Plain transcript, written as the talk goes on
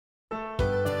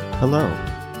Hello,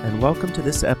 and welcome to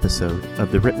this episode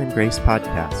of the Rittman Grace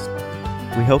Podcast.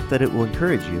 We hope that it will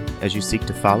encourage you as you seek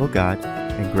to follow God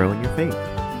and grow in your faith.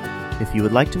 If you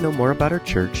would like to know more about our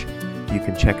church, you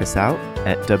can check us out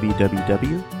at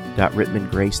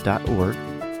www.rittmangrace.org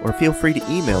or feel free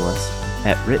to email us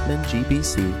at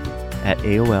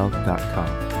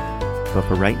rittmangbc@aol.com. But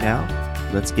for right now,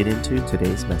 let's get into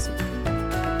today's message.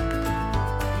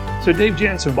 So Dave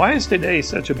Jansen, why is today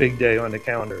such a big day on the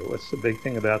calendar? What's the big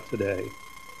thing about today?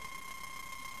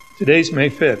 Today's May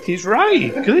 5th. He's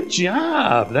right. Good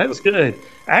job. That was good.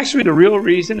 Actually, the real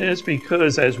reason is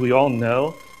because, as we all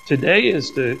know, today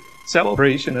is the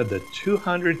celebration of the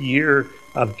 200th year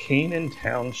of Canaan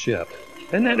Township.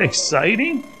 Isn't that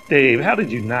exciting? Dave, how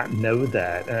did you not know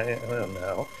that? I don't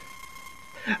know.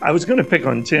 I was going to pick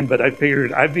on Tim, but I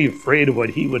figured I'd be afraid of what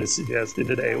he would have suggested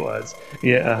today was.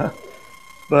 Yeah.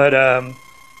 But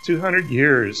 200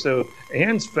 years. So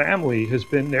Ann's family has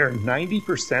been there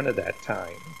 90% of that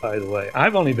time, by the way.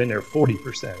 I've only been there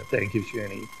 40%, if that gives you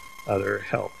any other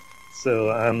help.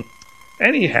 So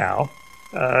anyhow,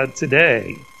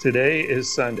 today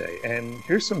is Sunday. And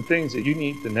here's some things that you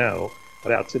need to know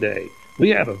about today. We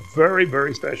have a very,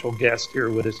 very special guest here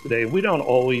with us today. We don't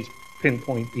always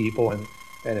pinpoint people and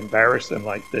embarrass them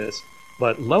like this.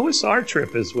 But Lois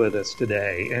Artrip is with us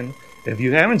today. And if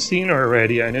you haven't seen her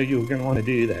already, I know you're going to want to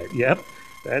do that. Yep,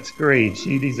 that's great.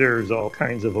 She deserves all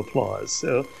kinds of applause.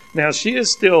 So now she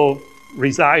is still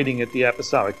residing at the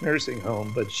Apostolic Nursing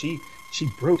Home, but she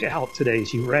broke out today.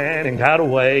 She ran and got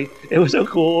away. It was so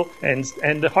cool. And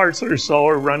the Hartzler saw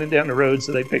her running down the road,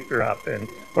 so they picked her up,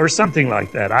 or something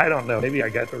like that. I don't know. Maybe I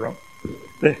got the wrong.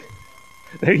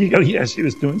 There you go. Yeah, she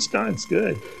was doing stunts.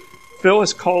 Good.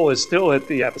 Phyllis Cole is still at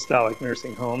the Apostolic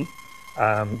Nursing Home.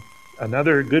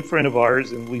 Another good friend of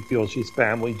ours, and we feel she's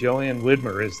family, Joanne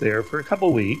Widmer, is there for a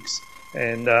couple weeks.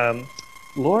 And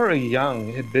Laura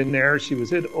Young had been there. She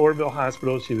was at Orville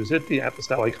Hospital. She was at the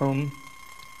Apostolic Home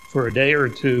for a day or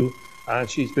two.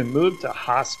 She's been moved to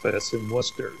hospice in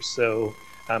Worcester. So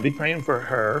be praying for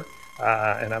her.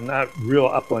 And I'm not real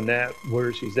up on that,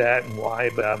 where she's at and why,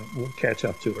 but we'll catch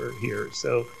up to her here.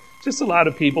 So just a lot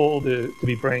of people to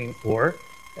be praying for,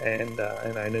 and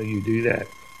I know you do that.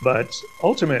 But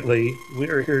ultimately, we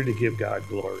are here to give God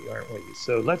glory, aren't we?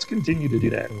 So let's continue to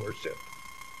do that in worship.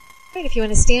 Right, if you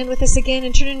want to stand with us again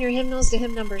and turn in your hymnals to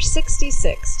hymn number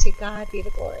 66, To God Be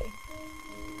the Glory.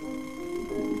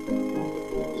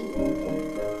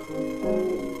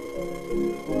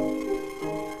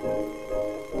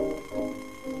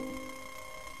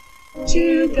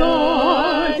 To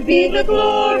God be the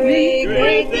glory,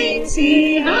 great things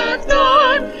he hath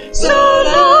done. So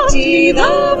loved he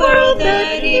the world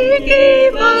that he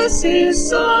gave us his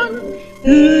Son,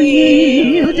 who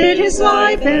yielded his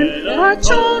life in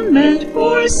atonement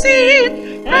for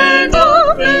sin, and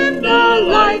opened the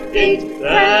life gate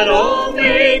that all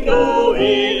may go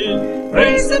in.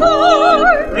 Praise the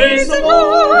Lord,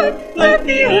 let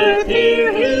the earth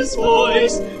hear his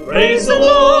voice. Praise the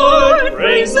Lord,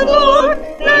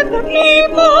 let the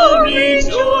people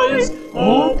rejoice.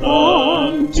 Oh,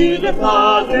 come to the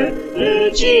Father,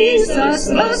 through Jesus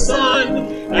the Son,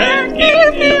 and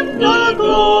give him the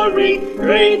glory,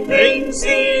 great things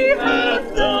he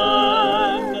hath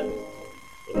done.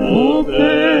 Oh,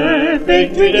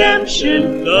 perfect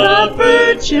redemption, the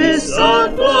purchase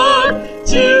of blood,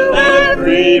 to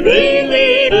every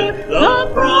believer, the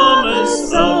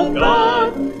promise of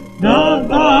God. The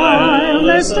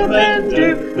vilest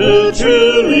offender who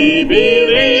truly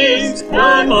believes,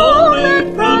 the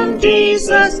moment from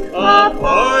Jesus a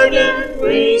pardon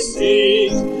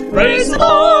receives. Praise the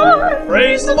Lord,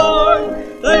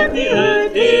 let the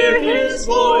earth hear his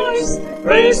voice.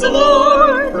 Praise the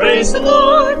Lord,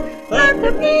 let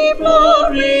the people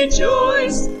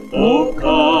rejoice. Oh,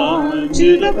 come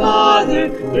to the Father,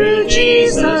 through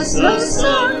Jesus the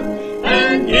Son,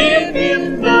 and give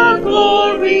him the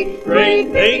glory, great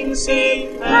things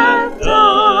he hath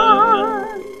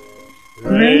done.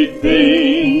 Great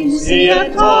things he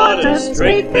hath taught us,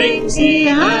 great things he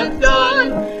hath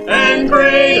done, and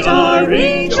great our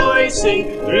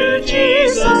rejoicing through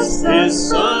Jesus his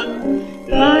Son.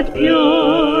 But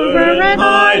purer and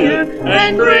higher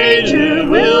and greater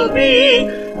will be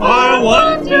our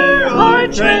wonder, our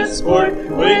transport,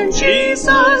 when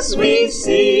Jesus we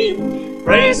see.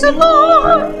 Praise the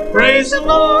Lord,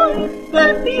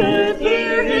 let the earth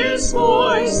hear his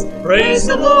voice. Praise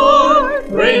the Lord,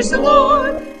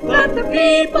 let the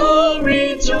people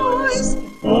rejoice.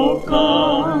 Oh,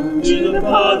 come to the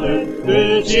Father,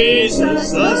 through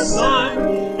Jesus the Son,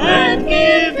 and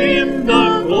give him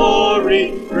the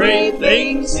glory, great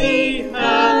things he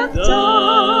hath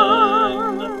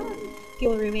done.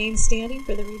 remain standing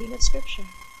for the reading of Scripture.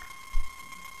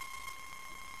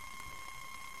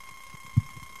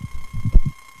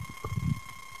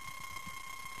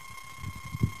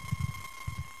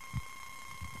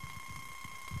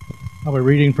 I'll be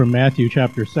reading from Matthew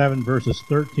chapter 7, verses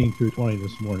 13 through 20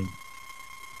 this morning.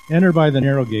 Enter by the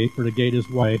narrow gate, for the gate is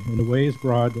wide, and the way is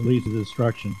broad that leads to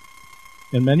destruction.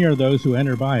 And many are those who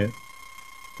enter by it.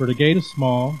 For the gate is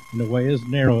small, and the way is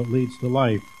narrow that leads to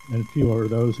life, and few are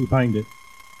those who find it.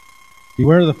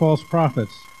 Beware of the false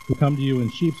prophets, who come to you in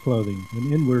sheep's clothing,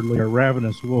 and inwardly are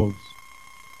ravenous wolves.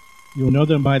 You will know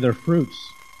them by their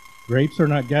fruits. Grapes are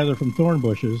not gathered from thorn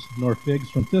bushes, nor figs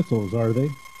from thistles, are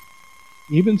they?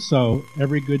 Even so,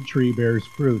 every good tree bears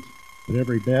fruit, but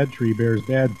every bad tree bears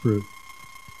bad fruit.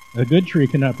 A good tree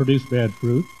cannot produce bad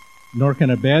fruit, nor can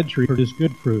a bad tree produce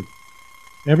good fruit.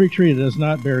 Every tree that does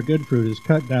not bear good fruit is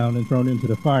cut down and thrown into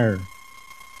the fire.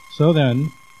 So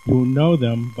then, you will know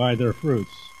them by their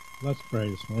fruits. Let's pray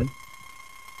this morning.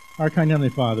 Our kind Heavenly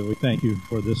Father, we thank you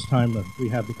for this time that we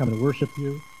have to come and worship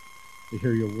you, to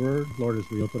hear your word. Lord, as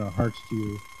we open our hearts to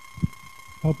you,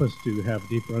 help us to have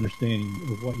deeper understanding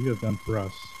of what you have done for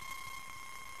us.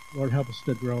 Lord, help us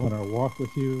to grow in our walk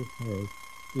with you, our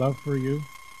love for you.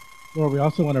 Lord, we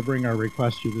also want to bring our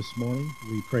request to you this morning.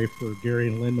 We pray for Gary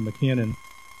and Linda McCannon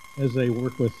as they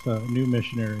work with new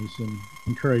missionaries and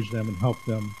encourage them and help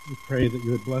them. We pray that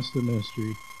you would bless the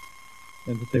ministry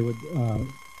and that they would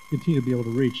continue to be able to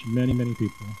reach many, many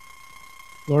people.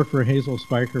 Lord, for Hazel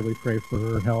Spiker, we pray for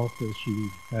her health as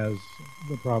she has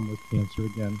the problem with cancer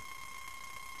again.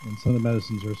 And some of the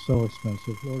medicines are so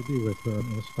expensive. Lord, be with her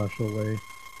in a special way.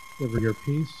 Give her your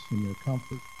peace and your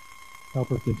comfort. Help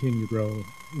her continue to grow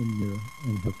in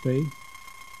her faith.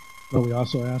 Lord, we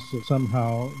also ask that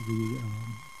somehow the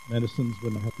medicines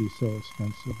would not have to be so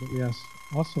expensive. But we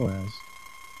also ask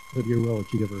that your will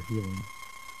that you give her healing.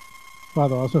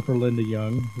 Father, also for Linda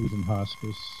Young, who's in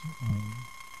hospice,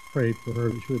 pray for her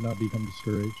that she would not become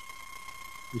discouraged.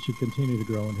 That she continue to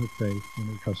grow in her faith and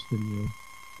her trust in you.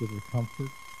 Give her comfort.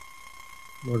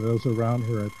 Lord, those around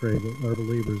her, I pray that our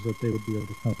believers, that they would be able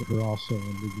to comfort her also,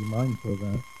 and we'd be mindful of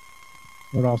that.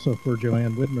 Lord, also for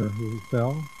Joanne Widmer, who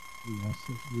fell, we ask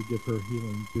that you give her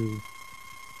healing too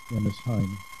in this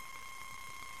time.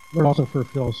 Lord, also for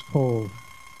Phyllis Cole,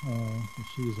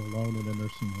 she's alone in a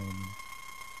nursing home.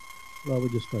 Lord, we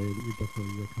just pray that you give her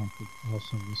your comfort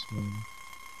also this morning.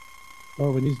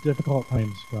 Lord, when these difficult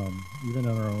times come, even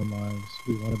in our own lives,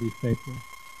 we want to be faithful.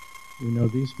 We know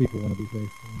these people want to be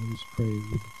faithful, and we just pray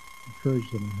you encourage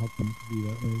them and help them to be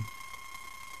that way.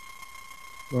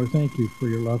 Lord, thank you for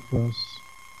your love for us,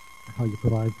 for how you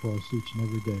provide for us each and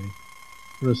every day,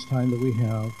 for this time that we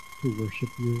have to worship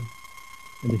you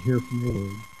and to hear from your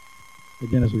word.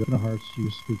 Again, as we open our hearts to you,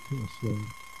 speak to us, Lord.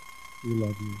 We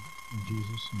love you. In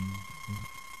Jesus' name, amen.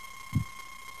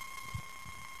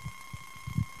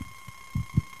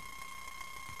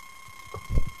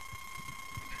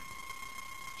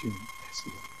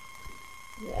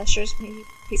 The ushers may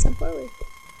please come forward.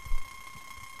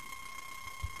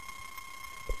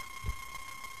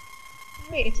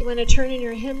 All right, if you want to turn in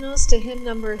your hymnals to hymn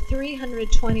number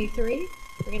 323,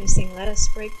 we're going to sing Let Us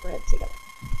Break Bread Together.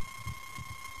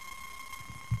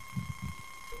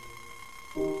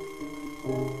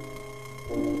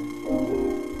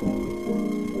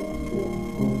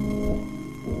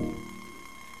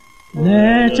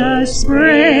 Let us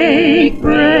break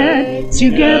bread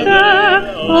together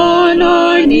on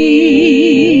our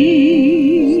knees.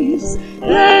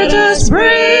 Let us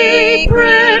break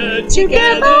bread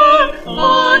together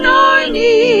on our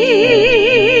knees.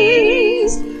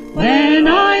 When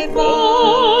I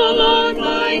fall on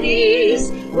my knees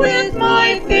with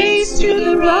my face to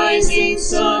the rising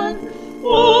sun,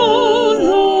 O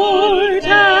Lord,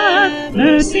 have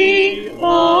mercy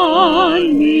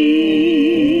on me.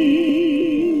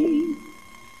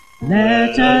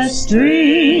 Let us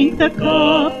drink the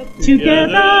cup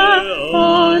together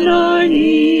on our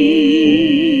knees.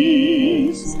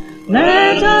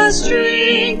 Let us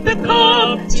drink the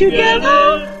cup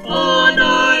together on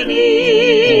our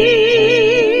knees.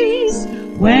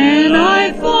 When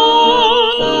I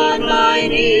fall on my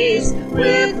knees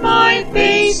with my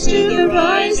face to the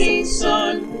rising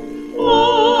sun,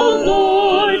 O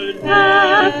Lord,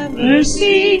 have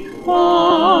mercy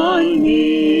on me.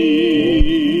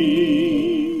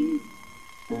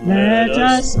 Let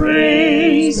us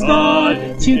praise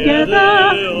God together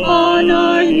on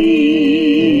our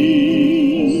knees.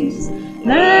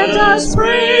 Let us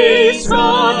praise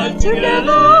God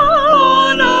together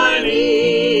on our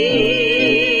knees.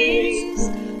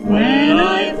 When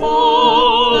I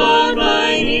fall on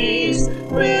my knees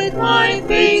with my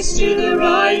face to the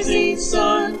rising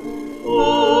sun,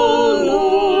 O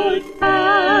Lord,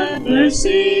 have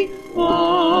mercy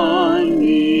on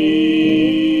me.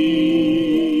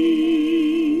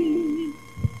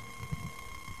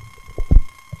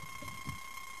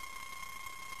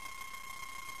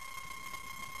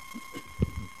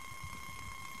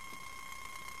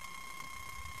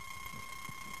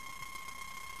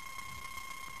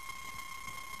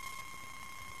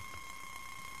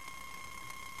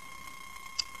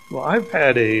 Well, I've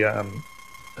had a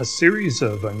series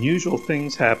of unusual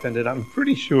things happen that I'm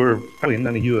pretty sure probably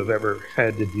none of you have ever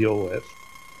had to deal with.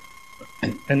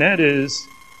 And that is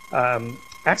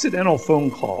accidental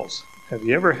phone calls. Have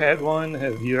you ever had one?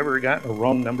 Have you ever gotten a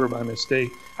wrong number by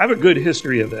mistake? I have a good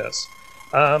history of this.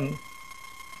 3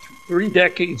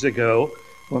 decades ago,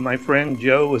 when my friend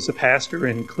Joe was a pastor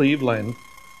in Cleveland,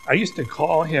 I used to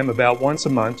call him about once a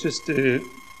month just to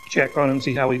check on him,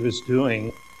 see how he was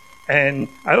doing. And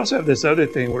I also have this other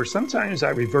thing where sometimes I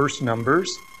reverse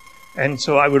numbers. And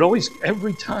so I would always,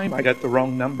 every time I got the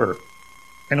wrong number. And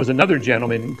there was another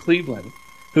gentleman in Cleveland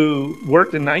who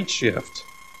worked a night shift.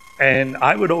 And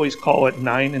I would always call at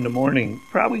 9 in the morning,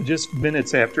 probably just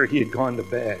minutes after he had gone to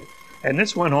bed. And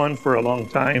this went on for a long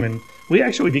time. And we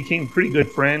actually became pretty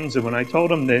good friends. And when I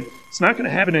told him that it's not going to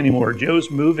happen anymore, Joe's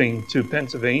moving to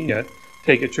Pennsylvania,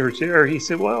 take a church there, he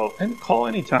said, well, and call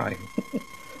anytime.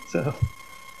 So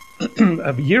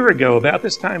a year ago, about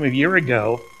this time a year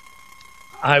ago,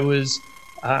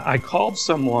 I called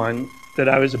someone that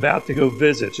I was about to go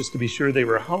visit just to be sure they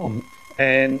were home,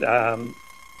 and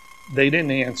they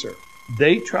didn't answer.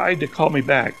 They tried to call me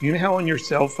back. You know how on your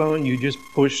cell phone you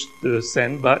just push the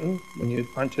send button when you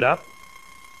punch it up?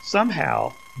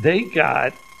 Somehow they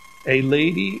got a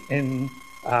lady in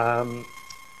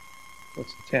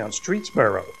what's the town?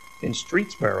 Streetsboro,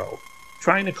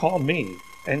 trying to call me.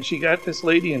 And she got this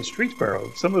lady in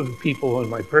Streetsboro. Some of the people in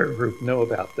my prayer group know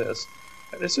about this.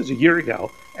 This was a year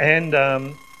ago. And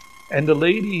the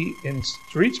lady in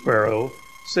Streetsboro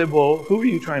said, well, who are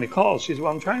you trying to call? She said,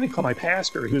 well, I'm trying to call my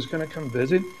pastor who's going to come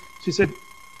visit. She said,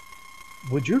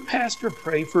 would your pastor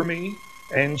pray for me?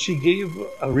 And she gave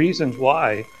reasons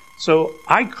why. So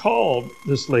I called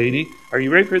this lady. Are you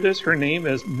ready for this? Her name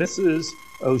is Mrs.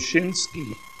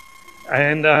 Oshinsky.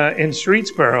 And in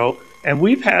Streetsboro. And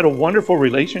we've had a wonderful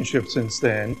relationship since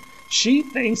then. She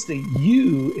thinks that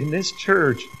you in this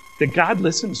church, that God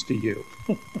listens to you.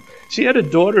 She had a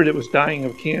daughter that was dying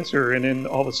of cancer, and then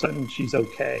all of a sudden she's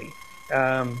okay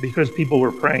because people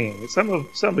were praying. Some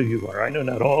of you are. I know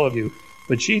not all of you,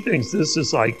 but she thinks this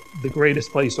is like the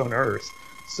greatest place on earth.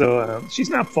 So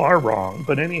she's not far wrong,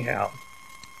 but anyhow.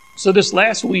 So this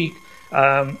last week,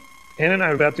 Anna and I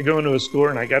were about to go into a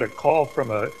store, and I got a call from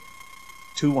a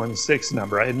 216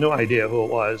 number. I had no idea who it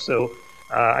was, so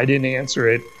I didn't answer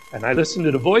it, and I listened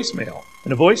to the voicemail.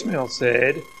 And the voicemail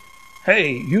said,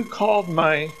 hey, you called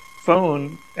my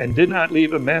phone and did not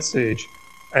leave a message,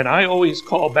 and I always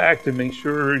call back to make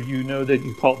sure you know that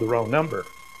you called the wrong number.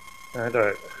 And I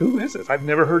thought, who is this? I've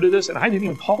never heard of this, and I didn't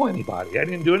even call anybody. I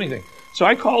didn't do anything. So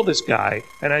I called this guy,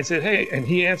 and I said, hey, and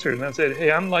he answered, and I said,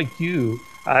 hey, I'm like you.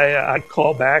 I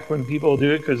call back when people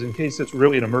do it because in case it's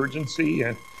really an emergency,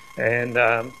 and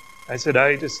I said,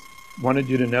 I just wanted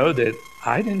you to know that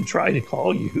I didn't try to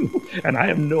call you, and I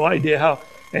have no idea how.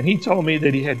 And he told me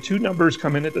that he had 2 numbers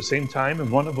come in at the same time,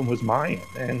 and one of them was mine.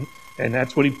 And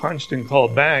that's what he punched and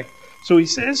called back. So he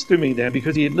says to me then,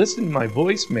 because he had listened to my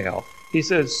voicemail, he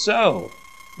says, so,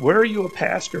 where are you a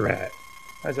pastor at?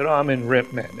 I said, oh, I'm in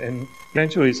Rittman. And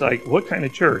eventually he's like, what kind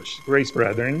of church? Grace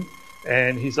Brethren.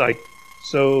 And he's like,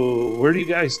 so where do you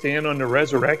guys stand on the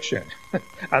resurrection?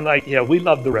 I'm like, yeah, we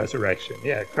love the resurrection.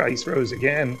 Yeah, Christ rose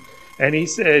again. And he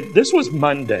said, this was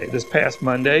Monday, this past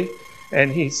Monday.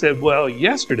 And he said, well,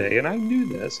 yesterday, and I knew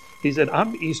this, he said,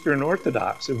 I'm Eastern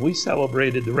Orthodox, and we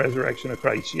celebrated the resurrection of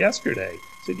Christ yesterday.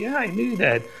 I said, yeah, I knew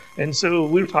that. And so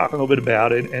we were talking a little bit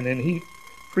about it, and then he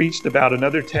preached about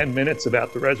another 10 minutes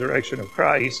about the resurrection of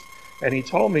Christ. And he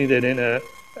told me that in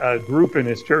a group in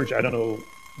his church, I don't know,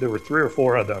 there were 3 or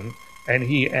 4 of them, and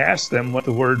he asked them what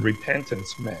the word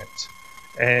repentance meant.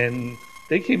 And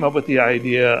they came up with the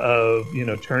idea of,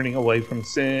 turning away from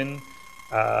sin,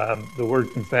 the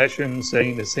word confession,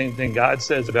 saying the same thing God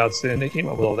says about sin. They came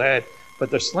up with all that. But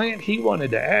the slant he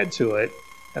wanted to add to it,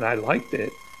 and I liked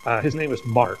it, his name was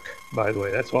Mark, by the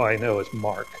way. That's all I know is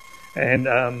Mark.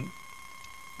 And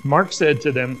Mark said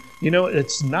to them,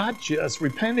 it's not just,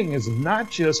 repenting is not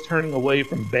just turning away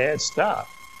from bad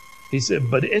stuff. He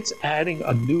said, but it's adding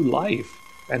a new life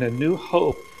and a new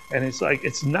hope. And it's like,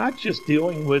 it's not just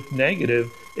dealing with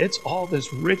negative, it's all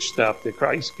this rich stuff that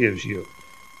Christ gives you.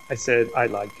 I said, I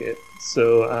like it.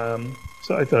 So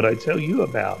I thought I'd tell you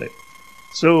about it.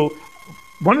 So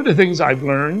One of the things I've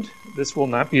learned, this will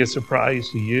not be a surprise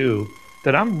to you,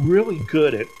 that I'm really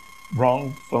good at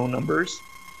wrong phone numbers.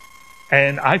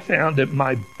 And I found that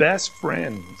my best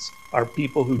friends are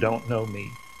people who don't know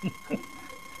me.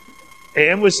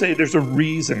 Anne would say there's a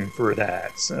reason for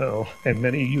that. So, and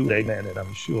many of you would amen it,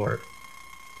 I'm sure.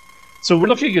 So we're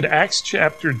looking at Acts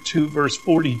chapter 2, verse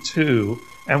 42,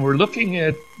 and we're looking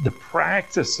at the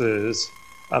practices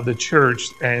of the church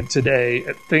and today,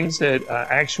 things that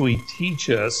actually teach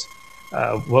us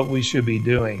what we should be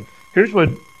doing. Here's what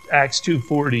Acts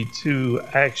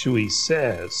 2:42 actually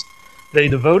says. They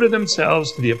devoted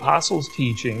themselves to the apostles'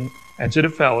 teaching and to the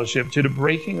fellowship, to the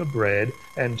breaking of bread,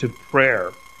 and to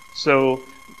prayer. So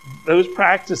those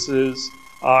practices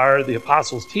are the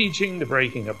apostles' teaching, the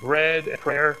breaking of bread,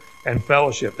 prayer, and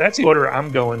fellowship. That's the order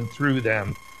I'm going through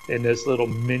them in this little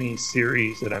mini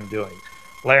series that I'm doing.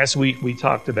 Last week we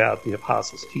talked about the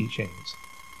apostles' teachings.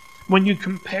 When you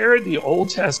compare the Old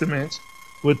Testament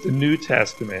with the New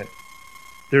Testament,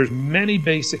 there's many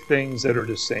basic things that are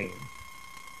the same.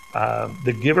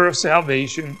 The giver of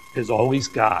salvation is always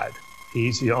God.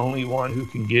 He's the only one who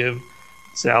can give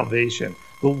salvation.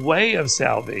 The way of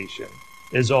salvation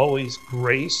is always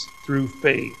grace through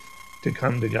faith to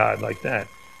come to God like that.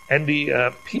 And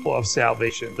the people of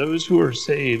salvation, those who are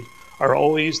saved, are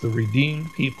always the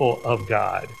redeemed people of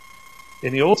God.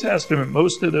 In the Old Testament,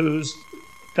 most of those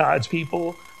God's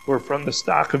people were from the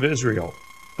stock of Israel.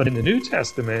 But in the New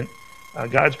Testament,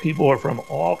 God's people are from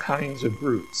all kinds of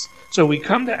groups. So we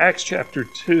come to Acts chapter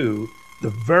 2, the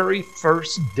very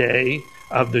first day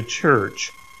of the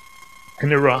church. And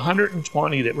there were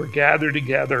 120 that were gathered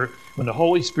together when the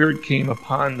Holy Spirit came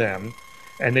upon them.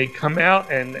 And they come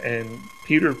out and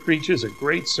Peter preaches a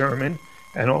great sermon.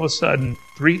 And all of a sudden,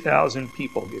 3,000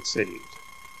 people get saved.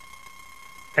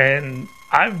 And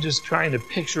I'm just trying to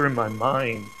picture in my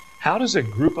mind, how does a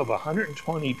group of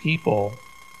 120 people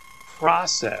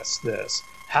process this?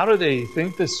 How do they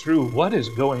think this through? What is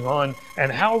going on?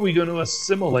 And how are we going to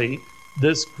assimilate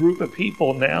this group of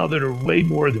people now that are way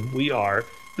more than we are?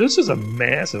 This is a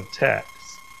massive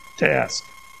task.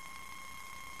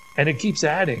 And it keeps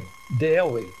adding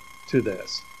daily to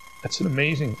this. That's an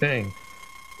amazing thing.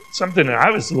 Something that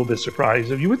I was a little bit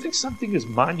surprised of. You would think something as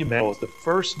monumental as the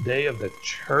first day of the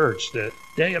church, the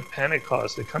day of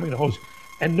Pentecost, the coming of the Holy Spirit,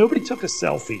 and nobody took a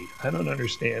selfie. I don't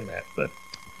understand that. But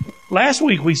last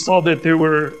week we saw that there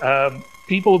were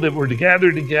people that were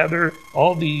gathered together,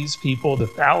 all these people, the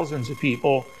thousands of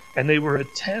people, and they were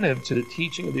attentive to the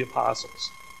teaching of the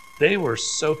apostles. They were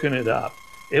soaking it up.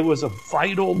 It was a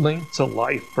vital link to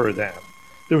life for them.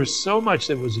 There was so much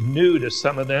that was new to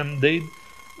some of them. They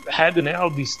had to now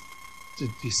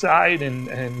decide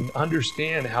and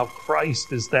understand how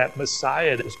Christ is that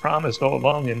Messiah that was promised all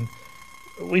along. And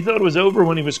we thought it was over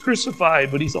when he was crucified,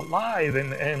 but he's alive.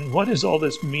 And what does all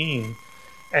this mean?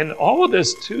 And all of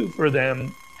this, too, for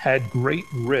them had great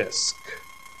risk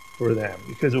for them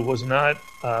because it was not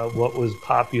what was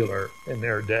popular in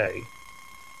their day.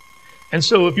 And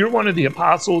so if you're one of the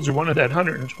apostles or one of that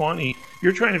 120,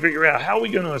 you're trying to figure out how are we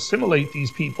going to assimilate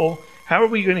these people? How are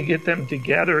we going to get them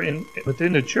together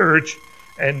within the church?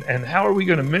 And how are we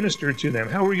going to minister to them?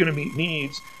 How are we going to meet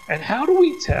needs? And how do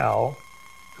we tell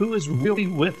who is really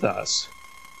with us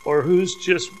or who's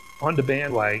just on the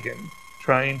bandwagon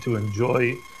trying to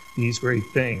enjoy these great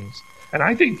things? And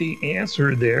I think the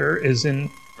answer there is in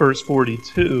verse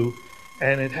 42,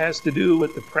 and it has to do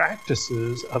with the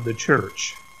practices of the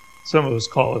church. Some of us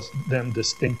call them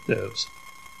distinctives.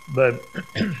 But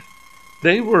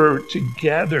they were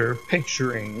together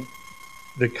picturing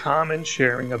the common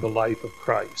sharing of the life of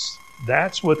Christ.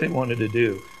 That's what they wanted to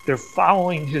do. They're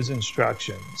following his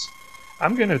instructions.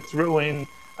 I'm going to throw in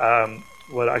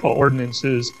what I call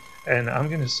ordinances, and I'm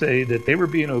going to say that they were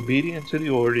being obedient to the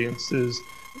ordinances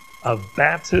of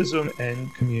baptism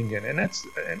and communion. And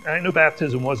I know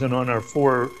baptism wasn't on our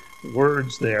 4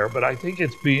 words there, but I think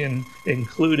it's being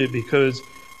included because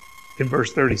in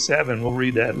verse 37, we'll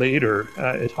read that later,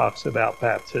 it talks about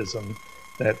baptism,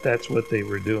 that's what they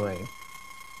were doing.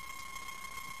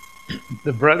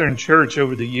 The Brethren Church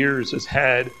over the years has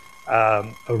had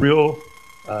a real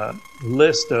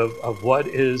list of what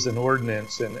is an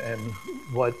ordinance and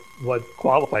what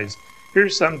qualifies.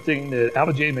 Here's something that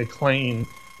Albert J. McLean,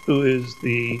 who is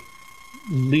the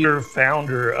leader,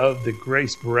 founder of the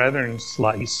Grace Brethren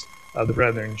slice of the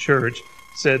Brethren Church,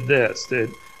 said this,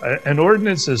 that an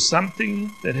ordinance is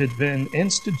something that had been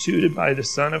instituted by the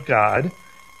Son of God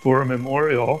for a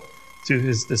memorial to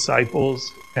his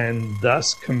disciples and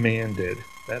thus commanded.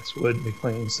 That's what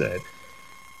McLean said.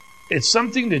 It's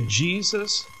something that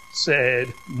Jesus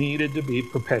said needed to be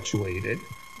perpetuated.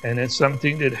 and it's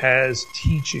something that has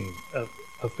teaching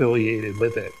affiliated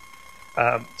with it.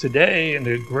 Today, in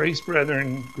the Grace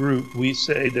Brethren group, we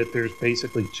say that there's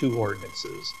basically two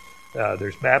ordinances.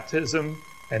 There's baptism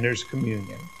and there's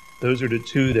communion. Those are the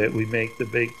two that we make the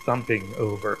big thumping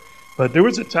over. But there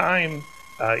was a time,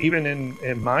 even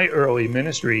in my early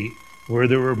ministry, where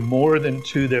there were more than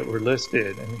two that were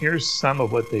listed. And here's some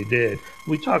of what they did.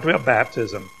 We talked about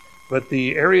baptism, but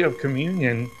the area of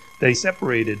communion, they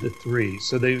separated the three.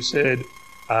 So they said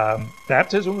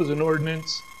baptism was an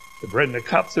ordinance, the bread and the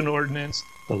cup's an ordinance,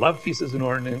 the love feast is an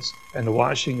ordinance, and the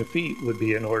washing of feet would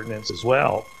be an ordinance as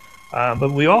well.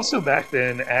 But we also back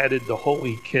then added the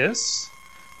holy kiss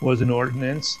was an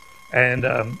ordinance, and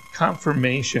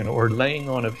confirmation or laying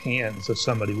on of hands of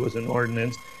somebody was an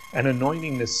ordinance, and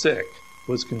anointing the sick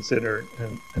was considered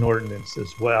an ordinance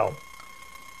as well.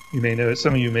 You may know,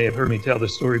 some of you may have heard me tell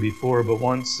this story before, but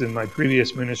once in my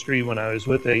previous ministry, when I was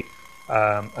with a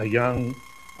young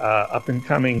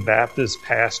up-and-coming Baptist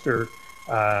pastor,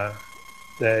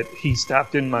 that he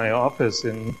stopped in my office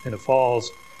in the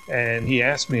Falls, and he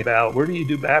asked me about, where do you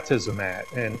do baptism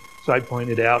at? And so I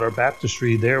pointed out our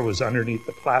baptistry there was underneath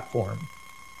the platform.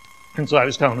 And so I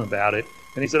was telling him about it.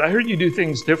 And he said, I heard you do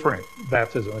things different,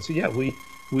 baptism. I said, yeah,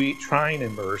 we try and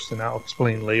immerse, and I'll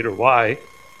explain later why.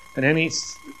 And then he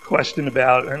questioned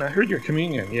about, and I heard your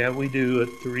communion. Yeah, we do a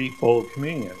threefold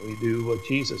communion. We do what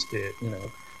Jesus did,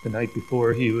 the night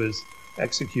before he was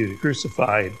executed,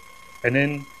 crucified. And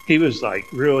then he was like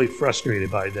really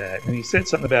frustrated by that. And he said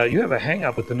something about, you have a hang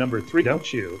up with the number 3,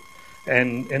 don't you?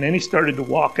 And then he started to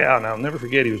walk out. And I'll never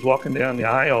forget, he was walking down the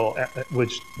aisle,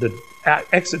 which the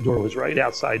exit door was right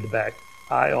outside the back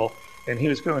aisle. And he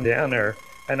was going down there.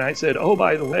 And I said, oh,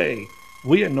 by the way,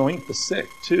 we anoint the sick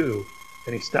too.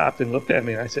 And he stopped and looked at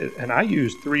me. And I said, and I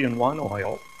use 3-in-1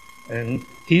 oil. And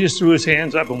he just threw his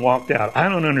hands up and walked out. I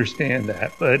don't understand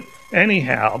that. But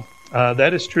anyhow,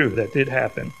 that is true. That did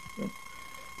happen.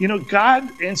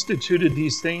 God instituted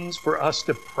these things for us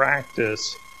to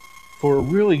practice for a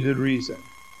really good reason.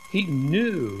 He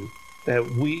knew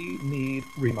that we need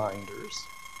reminders.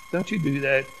 Don't you do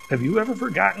that? Have you ever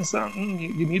forgotten something?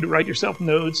 You need to write yourself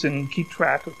notes and keep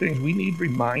track of things. We need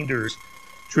reminders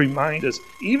to remind us.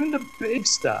 Even the big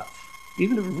stuff,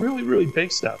 even the really, really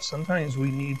big stuff, sometimes we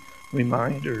need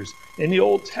reminders. In the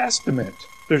Old Testament,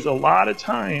 there's a lot of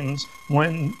times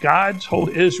when God told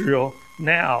Israel,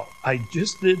 now, I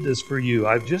just did this for you.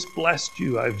 I've just blessed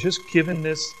you. I've just given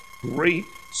this great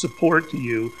support to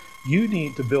you. You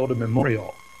need to build a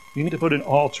memorial. You need to put an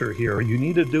altar here. Or you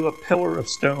need to do a pillar of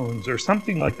stones or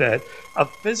something like that. A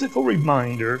physical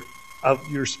reminder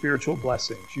of your spiritual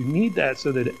blessings. You need that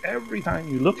so that every time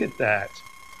you look at that,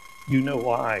 you know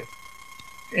why.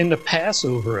 In the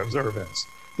Passover observance,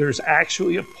 there's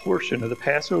actually a portion of the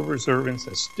Passover observance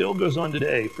that still goes on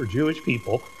today for Jewish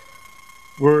people,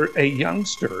 where a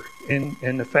youngster in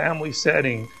the family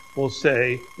setting will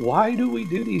say, why do we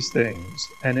do these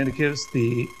things? And then it gives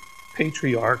the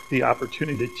patriarch the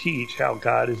opportunity to teach how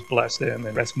God has blessed them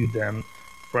and rescued them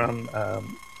from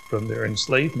their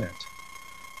enslavement.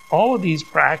 All of these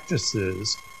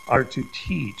practices are to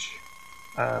teach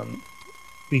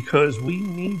because we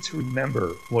need to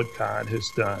remember what God has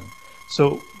done.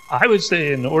 So I would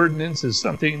say an ordinance is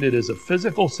something that is a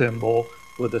physical symbol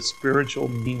with a spiritual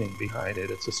meaning behind it.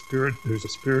 There's a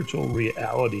spiritual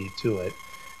reality to it.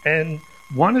 And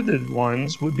one of the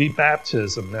ones would be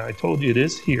baptism. Now, I told you it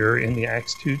is here in the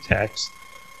Acts 2 text.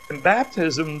 And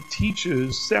baptism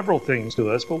teaches several things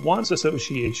to us, but one's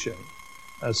association.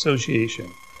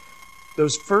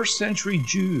 Those first century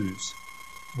Jews,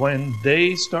 when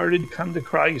they started to come to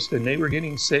Christ and they were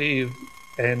getting saved,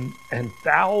 and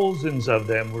thousands of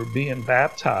them were being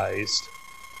baptized,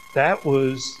 that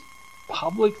was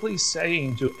publicly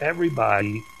saying to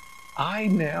everybody, I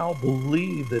now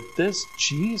believe that this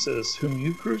Jesus whom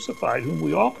you crucified, whom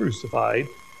we all crucified,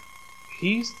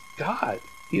 he's God.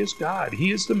 He is God.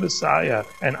 He is the Messiah,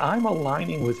 and I'm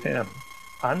aligning with him.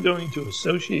 I'm going to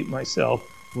associate myself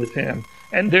with him,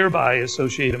 and thereby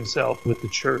associate himself with the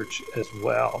church as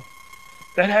well.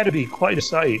 That had to be quite a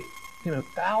sight.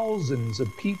 Thousands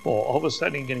of people all of a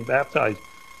sudden getting baptized.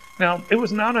 Now, it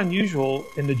was not unusual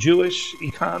in the Jewish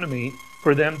economy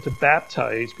for them to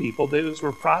baptize people. Those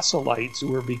were proselytes who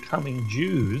were becoming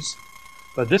Jews.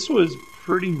 But this was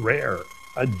pretty rare,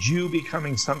 a Jew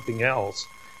becoming something else.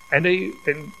 And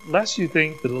unless you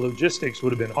think that the logistics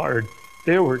would have been hard,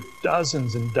 there were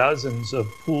dozens and dozens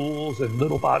of pools and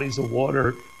little bodies of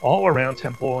water all around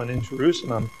Temple and in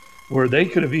Jerusalem, where they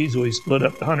could have easily split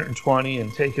up the 120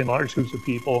 and taken large groups of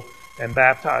people and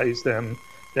baptized them.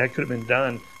 That could have been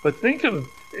done. But think of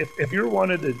if you're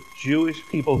one of the Jewish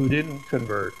people who didn't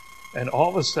convert, and all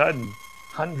of a sudden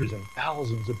hundreds and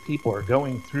thousands of people are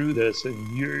going through this, and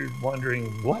you're wondering,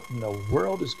 what in the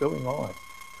world is going on?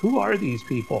 Who are these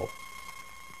people?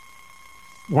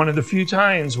 One of the few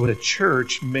times when a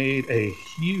church made a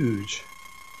huge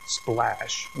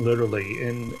splash, literally,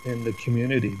 in the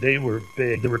community. They were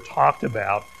big. They were talked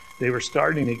about. They were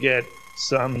starting to get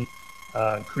some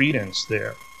credence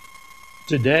there.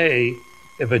 Today,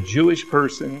 if a Jewish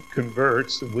person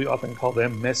converts, and we often call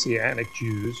them Messianic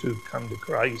Jews who've come to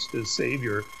Christ as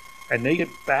Savior, and they get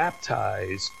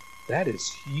baptized, that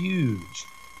is huge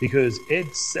because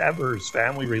it severs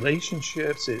family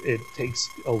relationships. It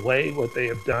takes away what they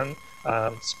have done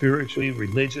spiritually,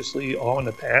 religiously, all in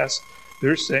the past.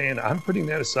 They're saying, I'm putting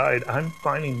that aside. I'm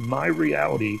finding my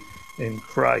reality in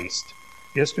Christ.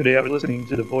 Yesterday, I was listening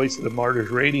to the Voice of the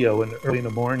Martyrs radio, and early in the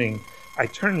morning, I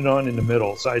turned it on in the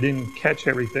middle, so I didn't catch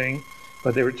everything.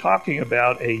 But they were talking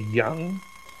about a young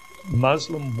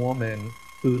Muslim woman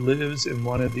who lives in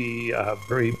one of the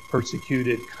very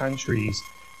persecuted countries,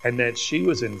 and that she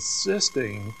was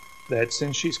insisting that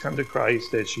since she's come to Christ,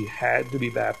 that she had to be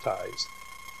baptized.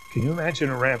 Can you imagine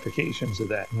the ramifications of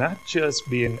that? Not just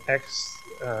being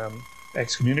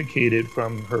excommunicated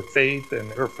from her faith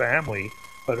and her family,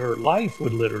 but her life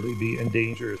would literally be in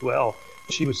danger as well.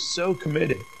 She was so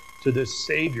committed to this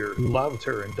Savior who loved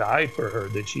her and died for her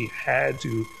that she had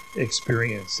to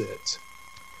experience it.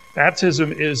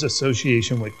 Baptism is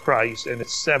association with Christ, and it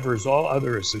severs all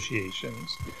other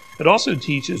associations. It also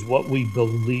teaches what we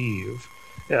believe.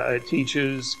 It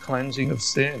teaches cleansing of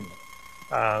sin.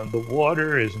 The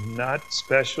water is not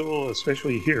special,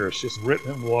 especially here. It's just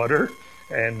Rittman water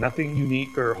and nothing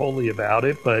unique or holy about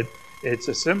it, but it's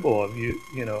a symbol of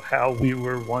how we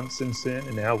were once in sin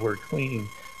and now we're clean.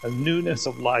 A newness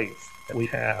of life that we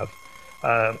have.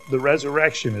 The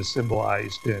resurrection is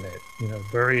symbolized in it,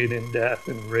 buried in death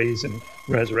and raised in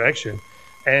resurrection.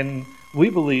 And we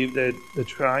believe that the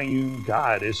triune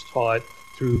God is taught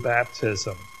through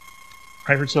baptism.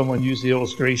 I heard someone use the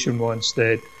illustration once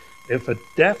that if a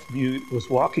deaf mute was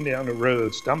walking down the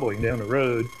road, stumbling down the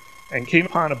road, and came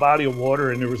upon a body of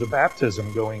water and there was a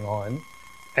baptism going on,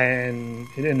 and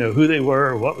he didn't know who they were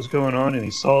or what was going on, and he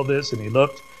saw this and he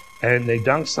looked, and they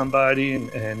dunked somebody, and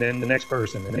then the next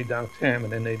person, and they dunked him,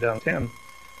 and then they dunked him,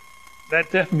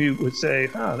 that deaf mute would say,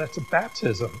 that's a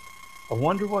baptism. I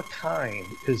wonder what kind.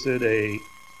 Is it a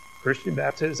Christian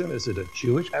baptism? Is it a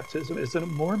Jewish baptism? Is it a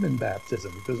Mormon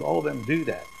baptism? Because all of them do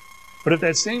that. But if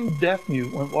that same deaf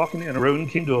mute went walking down the road and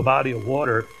came to a body of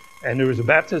water, and there was a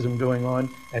baptism going on,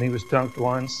 and he was dunked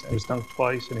once, and he was dunked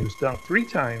twice, and he was dunked 3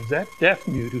 times, that deaf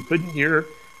mute who couldn't hear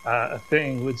a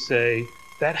thing would say,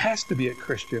 that has to be a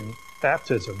Christian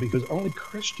baptism, because only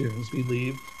Christians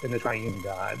believe in the triune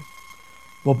God.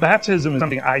 Well, baptism is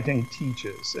something I think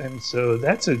teaches, and so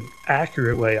that's an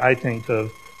accurate way, I think,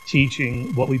 of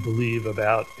teaching what we believe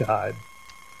about God.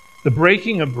 The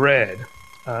breaking of bread,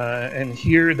 and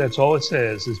here that's all it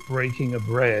says is breaking of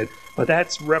bread, but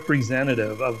that's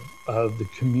representative of the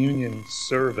communion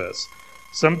service.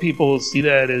 Some people see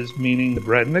that as meaning the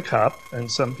bread and the cup,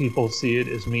 and some people see it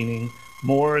as meaning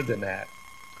more than that.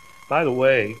 By the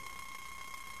way,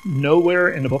 nowhere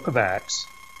in the book of Acts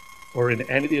or in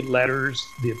any of the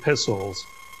letters, the epistles,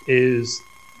 is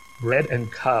bread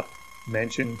and cup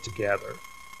mentioned together.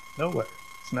 Nowhere.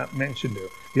 It's not mentioned there.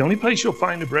 The only place you'll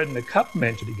find the bread and the cup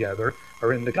mentioned together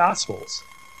are in the Gospels.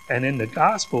 And in the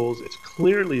Gospels, it's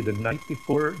clearly the night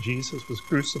before Jesus was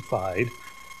crucified.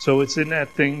 So it's in that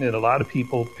thing that a lot of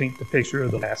people paint the picture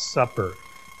of the Last Supper.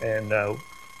 And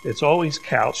it's always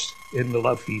couched in the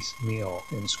love feast meal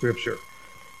in Scripture.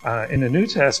 In the New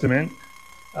Testament,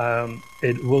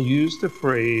 it will use the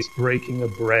phrase breaking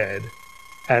of bread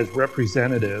as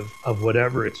representative of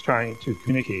whatever it's trying to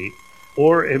communicate.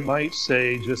 Or it might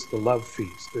say just the love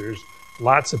feast. There's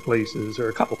lots of places, or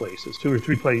a couple places, 2 or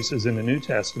 3 places in the New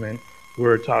Testament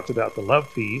where it talks about the love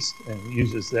feast and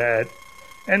uses that.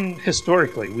 And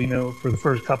historically, we know for the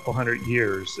first couple hundred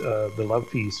years, the love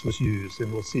feast was used,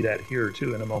 and we'll see that here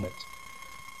too in a moment.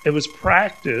 It was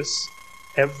practiced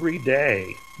every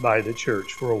day by the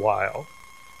church for a while.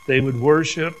 They would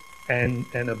worship and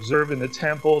observe in the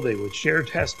temple. They would share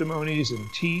testimonies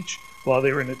and teach while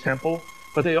they were in the temple.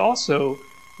 But they also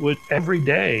would every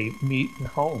day meet in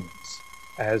homes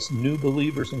as new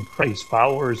believers in Christ,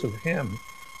 followers of Him.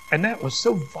 And that was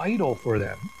so vital for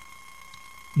them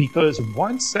because in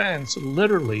one sense,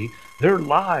 literally, their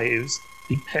lives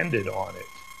depended on it.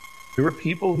 There were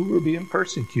people who were being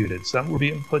persecuted. Some were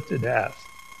being put to death.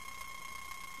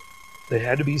 They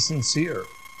had to be sincere.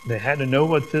 They had to know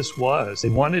what this was. They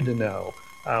wanted to know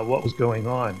what was going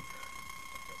on.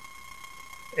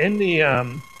 In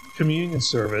the communion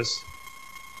service,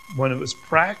 when it was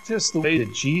practiced the way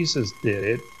that Jesus did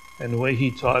it, and the way he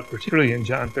taught, particularly in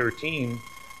John 13,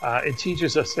 it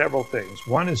teaches us several things.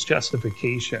 One is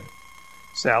justification,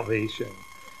 salvation.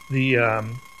 The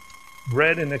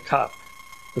bread in the cup,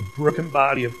 the broken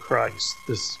body of Christ,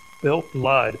 the spilt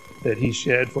blood that he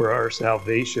shed for our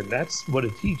salvation. That's what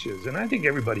it teaches. And I think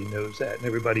everybody knows that, and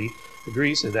everybody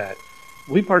agrees to that.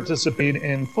 We participate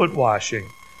in foot washing,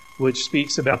 which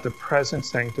speaks about the present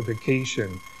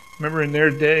sanctification. Remember, in their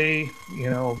day,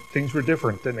 things were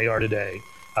different than they are today.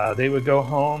 They would go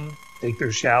home, take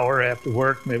their shower after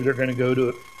work. Maybe they're going to go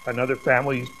to another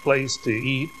family's place to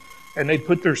eat, and they'd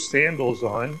put their sandals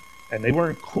on, and they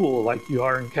weren't cool like you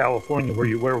are in California where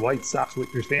you wear white socks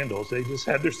with your sandals. They just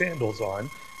had their sandals on,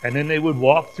 and then they would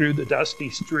walk through the dusty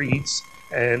streets,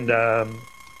 and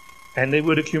they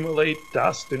would accumulate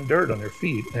dust and dirt on their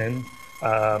feet. And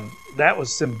that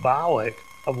was symbolic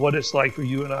of what it's like for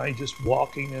you and I just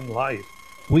walking in life.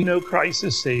 We know Christ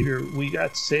is Savior. We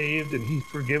got saved, and he's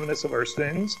forgiven us of our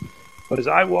sins. But as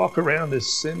I walk around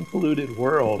this sin-polluted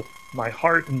world, my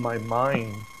heart and my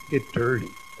mind get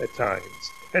dirty at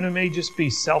times. And it may just be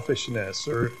selfishness,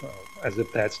 or as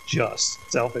if that's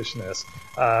just selfishness.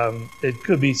 It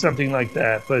could be something like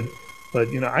that. But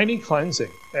I need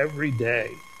cleansing every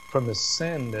day from the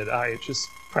sin that I just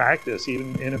practice,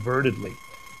 even inadvertently.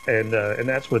 And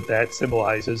that's what that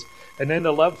symbolizes. And then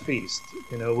the love feast,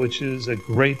 which is a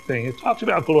great thing. It talks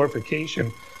about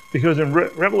glorification because in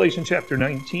Revelation chapter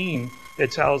 19,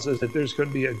 it tells us that there's going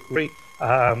to be a great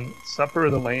supper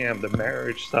of the Lamb, the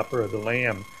marriage supper of the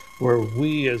Lamb, where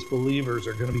we as believers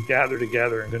are going to be gathered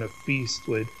together and going to feast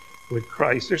with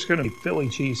Christ. There's going to be Philly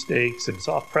cheesesteaks and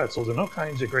soft pretzels and all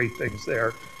kinds of great things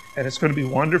there. And it's going to be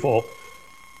wonderful.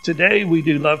 Today we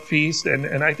do Love Feast,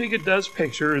 and I think it does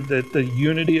picture that the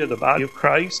unity of the body of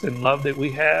Christ and love that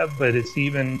we have, but it's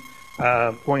even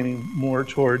pointing more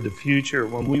toward the future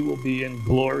when we will be in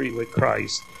glory with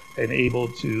Christ and able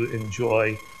to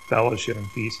enjoy fellowship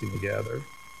and feasting together.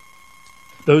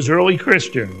 Those early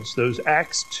Christians, those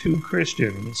Acts 2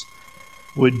 Christians,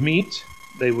 would meet,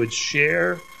 they would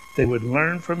share, they would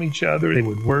learn from each other, they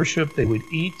would worship, they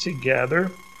would eat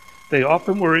together. They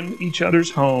often were in each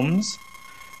other's homes.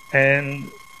 And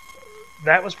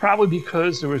that was probably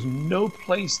because there was no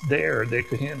place there that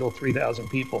could handle 3,000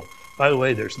 people. By the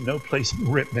way, there's no place in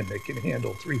Rittman that can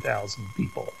handle 3,000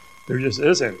 people. There just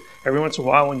isn't. Every once in a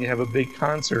while when you have a big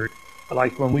concert,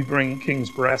 like when we bring King's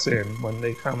Brass in, when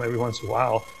they come every once in a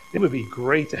while, it would be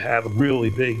great to have a really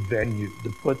big venue to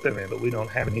put them in, but we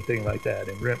don't have anything like that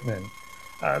in Rittman.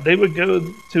 They would go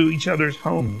to each other's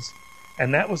homes,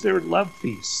 and that was their love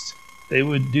feast. They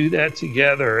would do that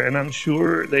together, and I'm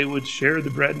sure they would share the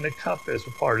bread and the cup as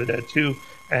a part of that too.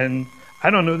 And I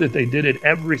don't know that they did it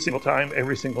every single time,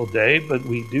 every single day, but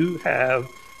we do have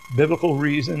biblical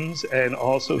reasons and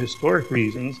also historic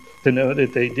reasons to know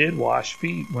that they did wash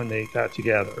feet when they got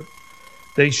together.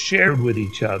 They shared with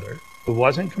each other. It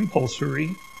wasn't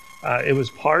compulsory. It was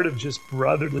part of just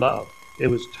brotherly love. It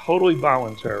was totally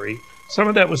voluntary. Some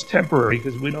of that was temporary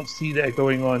because we don't see that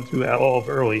going on throughout all of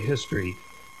early history.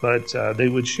 But they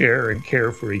would share and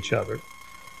care for each other.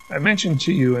 I mentioned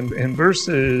to you in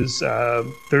verses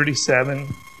 37,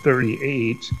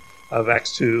 38 of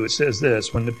Acts 2, it says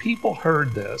this: when the people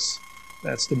heard this,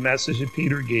 that's the message that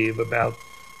Peter gave about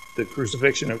the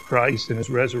crucifixion of Christ and his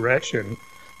resurrection,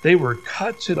 they were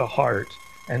cut to the heart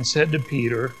and said to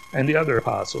Peter and the other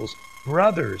apostles,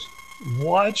 "Brothers,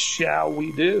 what shall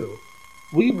we do?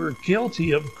 We were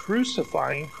guilty of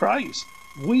crucifying Christ."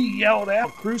 We yelled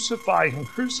out, "Crucify him,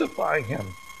 crucify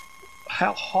him."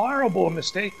 How horrible a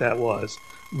mistake that was.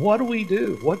 What do we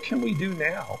do? What can we do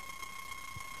now?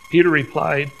 Peter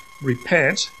replied,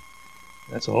 "Repent."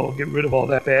 That's all. Get rid of all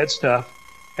that bad stuff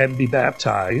and be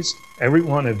baptized, every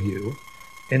one of you,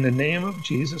 in the name of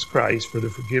Jesus Christ for the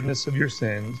forgiveness of your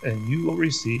sins, and you will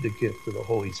receive the gift of the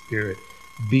Holy Spirit.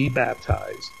 Be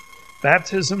baptized.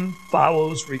 Baptism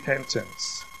follows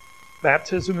repentance.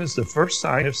 Baptism is the first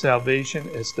sign of salvation.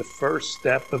 It's the first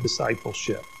step of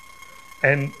discipleship.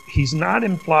 And he's not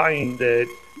implying that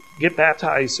get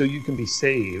baptized so you can be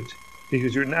saved,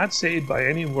 because you're not saved by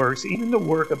any works. Even the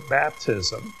work of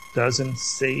baptism doesn't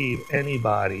save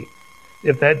anybody.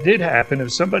 If that did happen,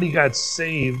 if somebody got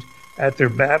saved at their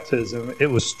baptism,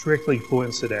 it was strictly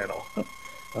coincidental.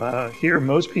 Here,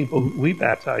 most people, we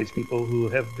baptize people who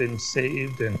have been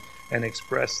saved and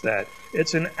express that.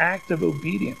 It's an act of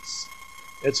obedience.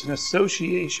 It's an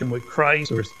association with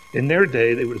Christ, or in their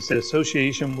day, they would have said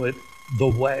association with the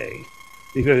way,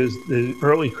 because the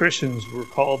early Christians were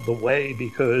called the way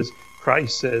because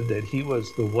Christ said that he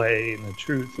was the way and the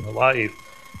truth and the life.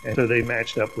 And so they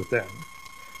matched up with them.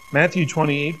 Matthew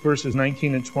 28, verses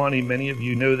 19 and 20, many of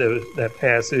you know that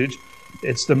passage.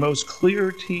 It's the most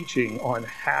clear teaching on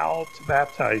how to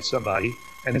baptize somebody,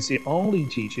 and it's the only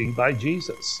teaching by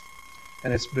Jesus.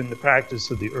 And it's been the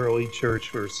practice of the early church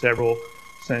for several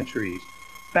centuries.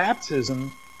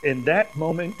 Baptism, in that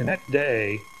moment, in that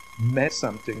day, meant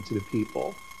something to the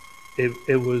people.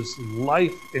 It was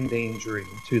life-endangering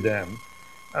to them.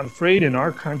 I'm afraid in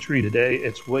our country today,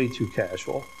 it's way too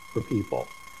casual for people.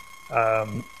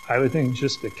 I would think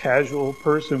just a casual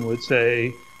person would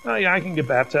say, oh yeah, I can get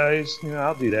baptized.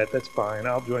 I'll do that. That's fine.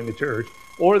 I'll join the church.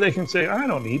 Or they can say, I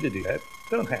don't need to do that.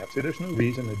 Don't have to. There's no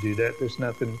reason to do that. There's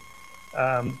nothing.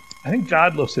 I think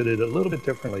God looks at it a little bit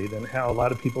differently than how a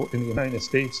lot of people in the United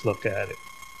States look at it.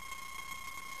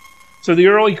 So the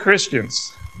early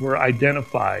Christians were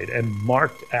identified and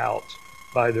marked out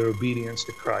by their obedience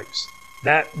to Christ.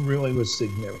 That really was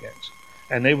significant.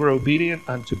 And they were obedient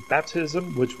unto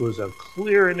baptism, which was a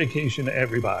clear indication to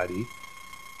everybody.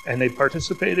 And they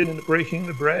participated in the breaking of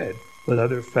the bread with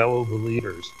other fellow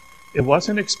believers. It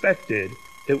wasn't expected.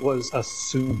 It was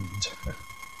assumed.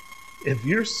 If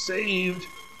you're saved,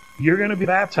 you're going to be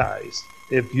baptized.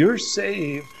 If you're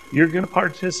saved, you're going to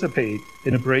participate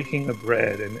in the breaking of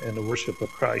bread and the worship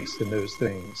of Christ and those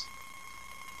things.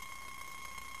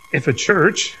 If a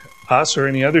church, us or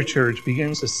any other church,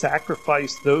 begins to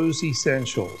sacrifice those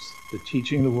essentials, the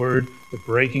teaching the word, the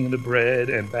breaking of the bread,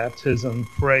 and baptism,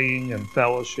 praying, and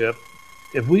fellowship,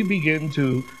 if we begin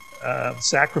to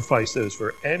sacrifice those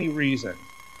for any reason,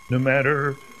 no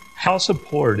matter how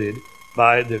supported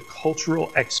by the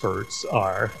cultural experts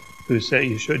are who say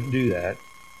you shouldn't do that,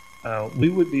 we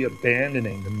would be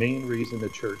abandoning the main reason the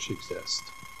church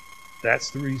exists. That's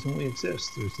the reason we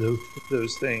exist. There's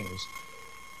those things.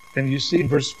 And you see in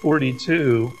verse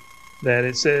 42 that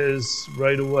it says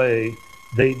right away,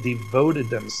 they devoted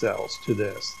themselves to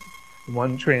this.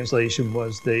 One translation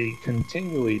was they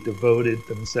continually devoted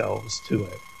themselves to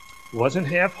it. It wasn't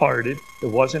half-hearted. It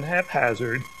wasn't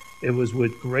haphazard. It was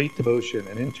with great devotion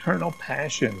and internal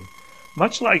passion.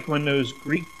 Much like when those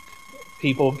Greek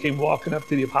people came walking up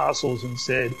to the apostles and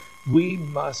said, we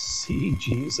must see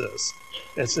Jesus.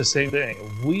 It's the same thing.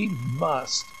 We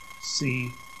must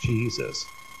see Jesus.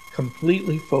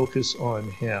 Completely focus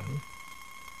on him.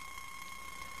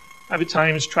 I've at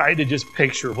times tried to just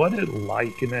picture what it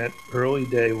like in that early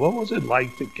day. What was it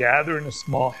like to gather in a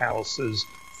small house as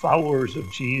followers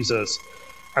of Jesus?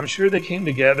 I'm sure they came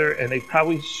together and they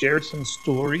probably shared some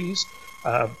stories.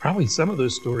 Probably some of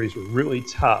those stories were really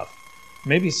tough.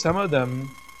 Maybe some of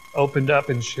them opened up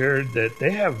and shared that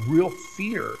they have real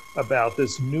fear about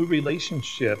this new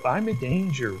relationship. I'm in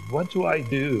danger. What do I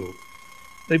do?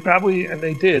 They probably, and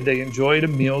they did, they enjoyed a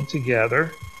meal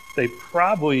together. They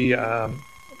probably,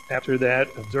 after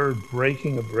that, observed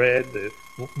breaking of bread,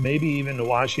 maybe even the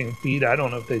washing of feet. I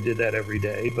don't know if they did that every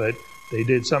day, but they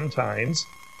did sometimes.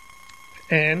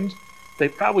 And they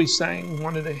probably sang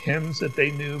one of the hymns that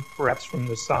they knew, perhaps from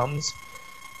the Psalms.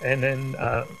 And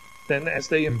then as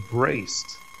they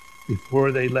embraced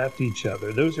before they left each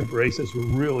other, those embraces were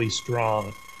really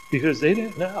strong because they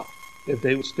didn't know if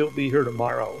they would still be here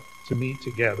tomorrow to meet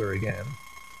together again.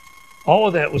 All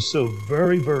of that was so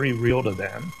very, very real to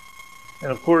them.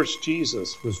 And of course,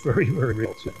 Jesus was very, very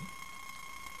real to them.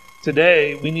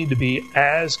 Today, we need to be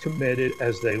as committed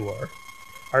as they were.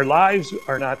 Our lives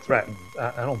are not threatened.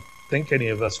 I don't think any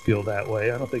of us feel that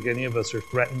way. I don't think any of us are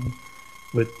threatened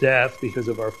with death because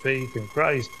of our faith in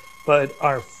Christ. But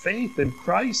our faith in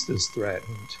Christ is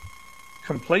threatened.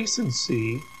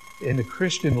 Complacency in the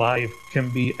Christian life can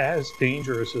be as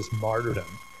dangerous as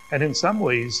martyrdom. And in some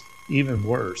ways, even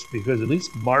worse, because at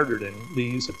least martyrdom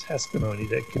leaves a testimony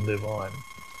that can live on.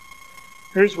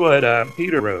 Here's what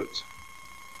Peter wrote.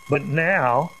 But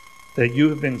now that you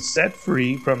have been set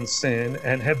free from sin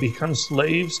and have become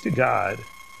slaves to God,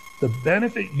 the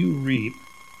benefit you reap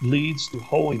leads to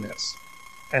holiness,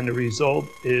 and the result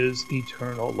is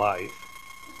eternal life.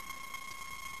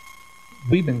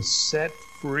 We've been set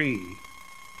free,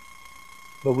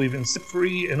 but we've been set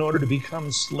free in order to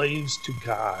become slaves to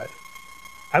God.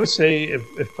 I would say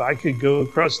if I could go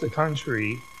across the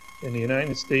country in the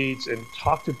United States and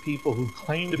talk to people who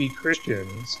claim to be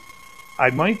Christians,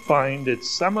 I might find that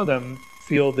some of them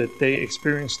feel that they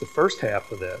experienced the first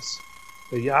half of this.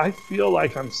 That, yeah, I feel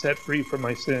like I'm set free from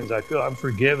my sins. I feel I'm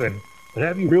forgiven. But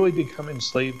have you really become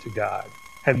enslaved to God?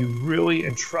 Have you really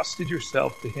entrusted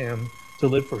yourself to him to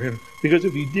live for him? Because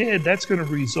if you did, that's going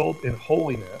to result in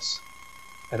holiness.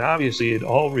 And obviously, it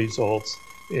all results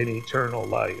in eternal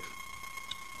life.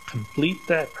 Complete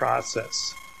that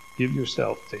process. Give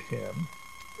yourself to him.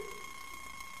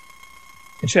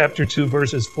 In chapter 2,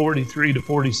 verses 43 to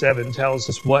 47 tells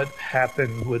us what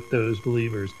happened with those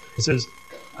believers. It says,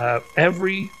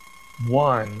 every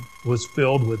one was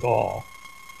filled with awe.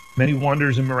 Many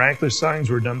wonders and miraculous signs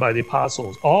were done by the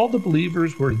apostles. All the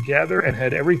believers were together and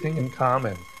had everything in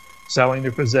common. Selling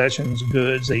their possessions,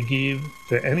 goods, they gave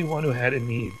to anyone who had a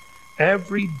need.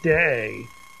 Every day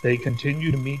they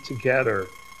continued to meet together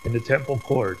in the temple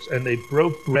courts, and they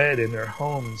broke bread in their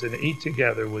homes and ate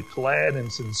together with glad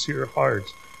and sincere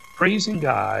hearts, praising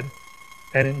God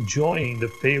and enjoying the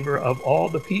favor of all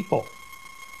the people.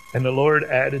 And the Lord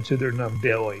added to their number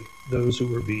daily those who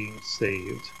were being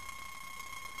saved.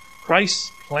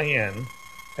 Christ's plan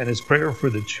and his prayer for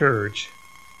the church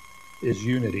is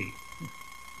unity.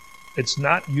 It's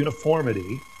not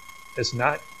uniformity. It's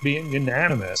not being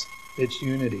unanimous. It's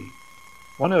unity.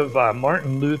 One of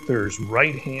Martin Luther's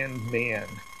right-hand man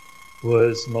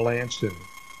was Melanchthon.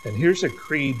 And here's a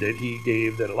creed that he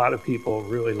gave that a lot of people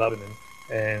really love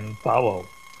and follow.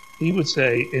 He would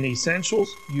say, in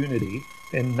essentials, unity,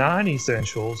 in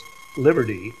non-essentials,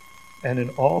 liberty, and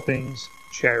in all things,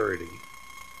 charity.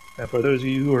 And for those of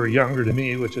you who are younger than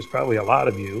me, which is probably a lot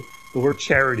of you, the word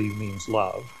charity means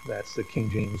love. That's the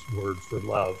King James word for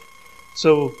love.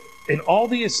 So in all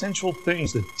the essential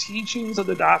things, the teachings of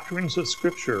the doctrines of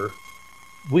Scripture,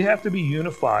 we have to be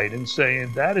unified in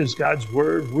saying that is God's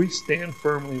word. We stand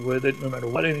firmly with it no matter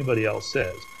what anybody else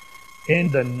says. In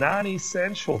the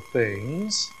non-essential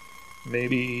things,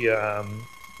 maybe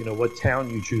what town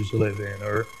you choose to live in,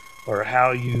 or how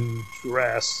you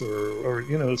dress, or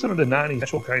some of the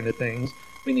non-essential kind of things,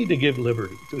 we need to give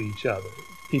liberty to each other.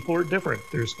 People are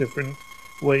different. There's different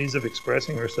ways of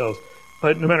expressing ourselves.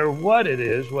 But no matter what it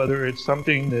is, whether it's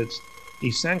something that's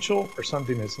essential or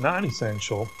something that's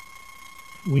non-essential,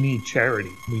 we need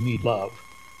charity. We need love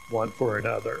one for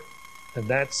another. And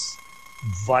that's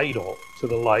vital to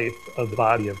the life of the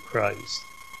body of Christ.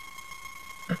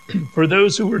 For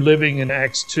those who were living in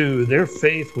Acts 2, their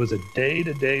faith was a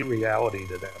day-to-day reality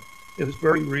to them. It was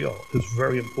very real. It was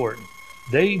very important.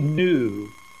 They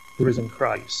knew the risen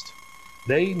Christ.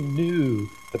 They knew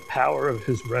the power of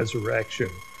his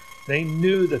resurrection. They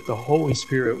knew that the Holy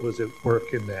Spirit was at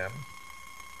work in them.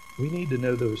 We need to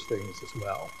know those things as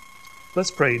well. Let's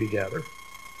pray together.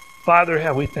 Father,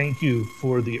 how we thank you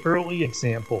for the early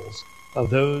examples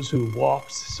of those who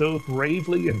walked so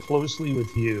bravely and closely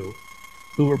with you,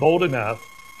 who were bold enough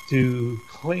to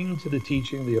cling to the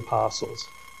teaching of the apostles,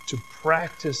 to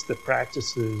practice the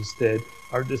practices that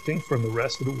are distinct from the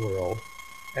rest of the world,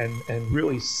 and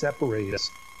really separate us,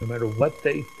 no matter what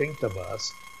they think of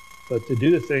us, but to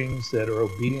do the things that are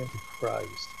obedient to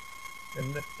Christ.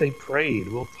 And they prayed.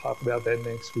 We'll talk about that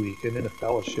next week. And in a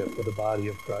fellowship with the body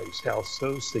of Christ, how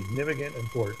so significant and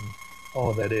important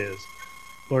all that is.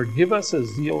 Lord, give us a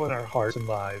zeal in our hearts and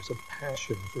lives, a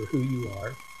passion for who you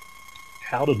are,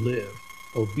 how to live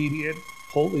obedient,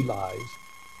 holy lives,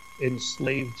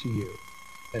 enslaved to you,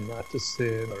 and not to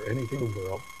sin or anything in the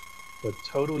world, but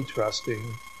totally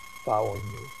trusting, following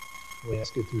you. We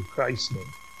ask it through Christ's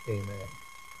name. Amen.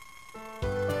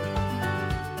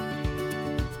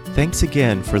 Thanks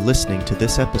again for listening to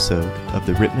this episode of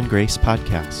the Rittman Grace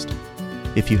Podcast.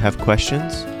 If you have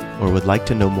questions or would like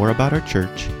to know more about our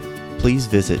church, please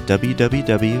visit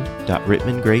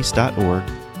www.rittmangrace.org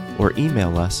or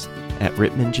email us at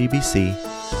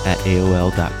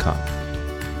rittmangbc@aol.com.